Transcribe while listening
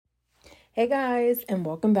Hey guys, and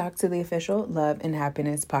welcome back to the official Love and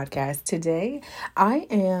Happiness podcast. Today, I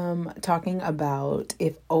am talking about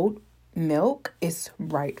if oat milk is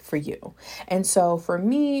right for you. And so for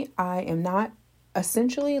me, I am not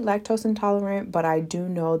essentially lactose intolerant, but I do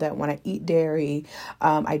know that when I eat dairy,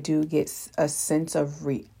 I do get a sense of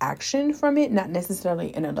reaction from it, not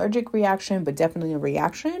necessarily an allergic reaction, but definitely a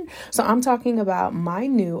reaction. So I'm talking about my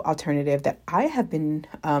new alternative that I have been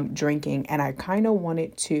drinking, and I kind of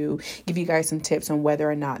wanted to give you guys some tips on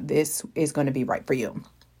whether or not this is going to be right for you.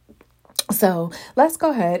 So let's go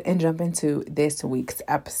ahead and jump into this week's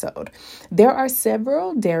episode. There are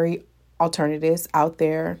several dairy alternatives out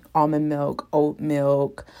there: almond milk, oat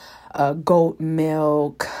milk, goat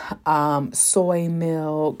milk, soy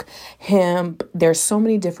milk, hemp. There's so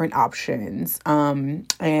many different options. And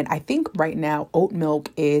I think right now oat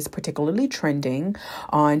milk is particularly trending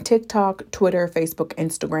on TikTok, Twitter, Facebook,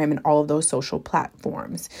 Instagram, and all of those social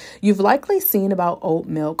platforms. You've likely seen about oat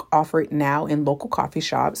milk offered now in local coffee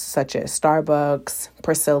shops such as Starbucks,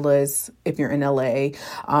 Priscilla's if you're in LA,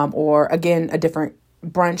 or again, a different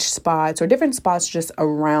brunch spots or different spots just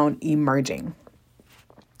around emerging.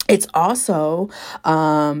 It's also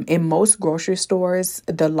in most grocery stores.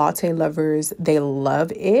 The latte lovers, they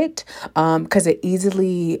love it because it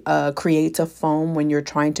easily creates a foam when you're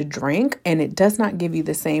trying to drink, and it does not give you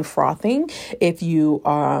the same frothing if you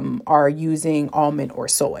are using almond or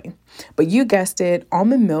soy. But you guessed it,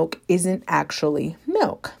 almond milk isn't actually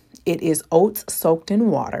milk. It is oats soaked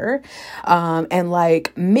in water. And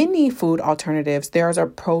like many food alternatives, there are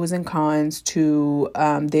pros and cons to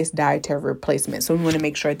this dietary replacement. So we want to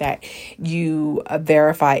make sure that you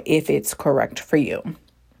verify if it's correct for you.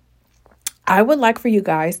 I would like for you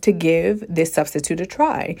guys to give this substitute a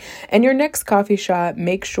try. And your next coffee shop,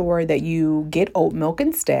 make sure that you get oat milk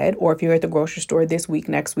instead, or if you're at the grocery store this week,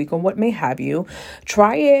 next week, or what may have you,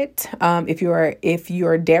 try it. If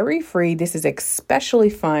you're dairy free, this is especially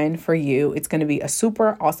fun for you. It's going to be a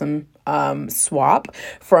super awesome swap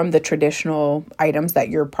from the traditional items that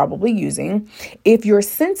you're probably using. If you're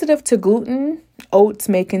sensitive to gluten, oats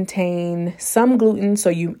may contain some gluten, so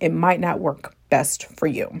it might not work best for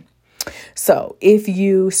you. So if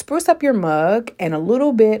you spruce up your mug and a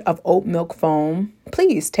little bit of oat milk foam,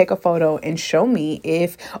 please take a photo and show me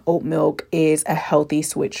if oat milk is a healthy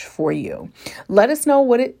switch for you. Let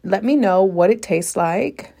me know what it tastes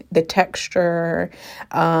like, the texture,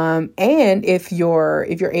 and if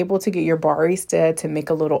you're able to get your barista to make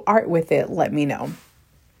a little art with it, let me know.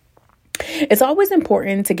 It's always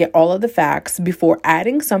important to get all of the facts before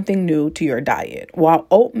adding something new to your diet. While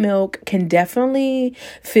oat milk can definitely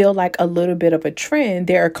feel like a little bit of a trend,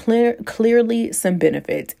 there are clearly some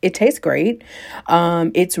benefits. It tastes great.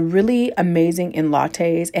 It's really amazing in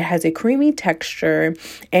lattes. It has a creamy texture,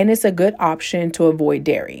 and it's a good option to avoid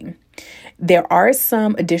dairy. There are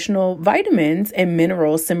some additional vitamins and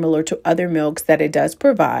minerals similar to other milks that it does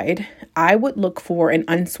provide. I would look for an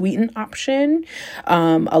unsweetened option.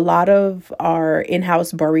 A lot of our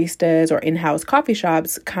in-house baristas or in-house coffee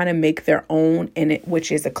shops kind of make their own in it,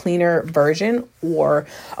 which is a cleaner version or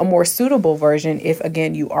a more suitable version if,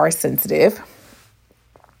 again, you are sensitive.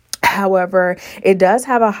 However, it does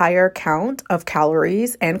have a higher count of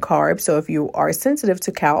calories and carbs. So if you are sensitive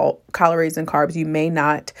to calories and carbs, you may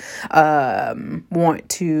not want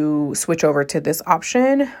to switch over to this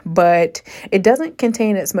option. But it doesn't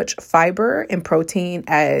contain as much fiber and protein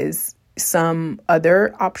as some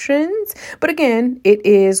other options. But again, it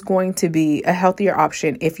is going to be a healthier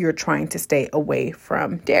option if you're trying to stay away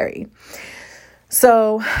from dairy.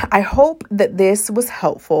 So I hope that this was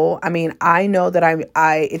helpful. I mean, I know that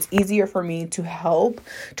it's easier for me to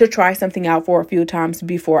try something out for a few times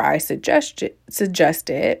before I suggest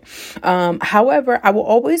it. However, I will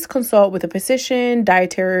always consult with a physician,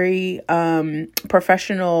 dietary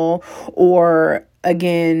professional, or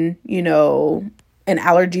again, an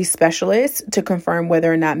allergy specialist to confirm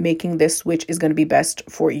whether or not making this switch is going to be best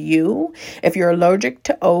for you. If you're allergic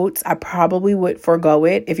to oats, I probably would forego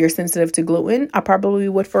it. If you're sensitive to gluten, I probably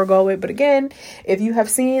would forego it. But again, if you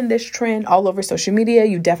have seen this trend all over social media,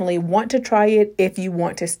 you definitely want to try it if you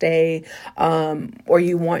want to stay or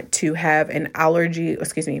you want to have an alternative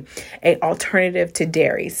to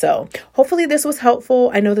dairy. So hopefully this was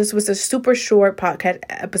helpful. I know this was a super short podcast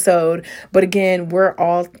episode, but again, we're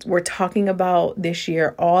talking about this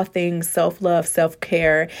year all things self-love,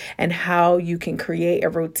 self-care, and how you can create a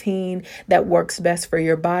routine that works best for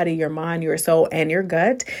your body, your mind, your soul, and your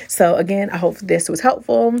gut. So again, I hope this was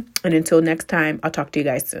helpful. And until next time, I'll talk to you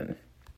guys soon.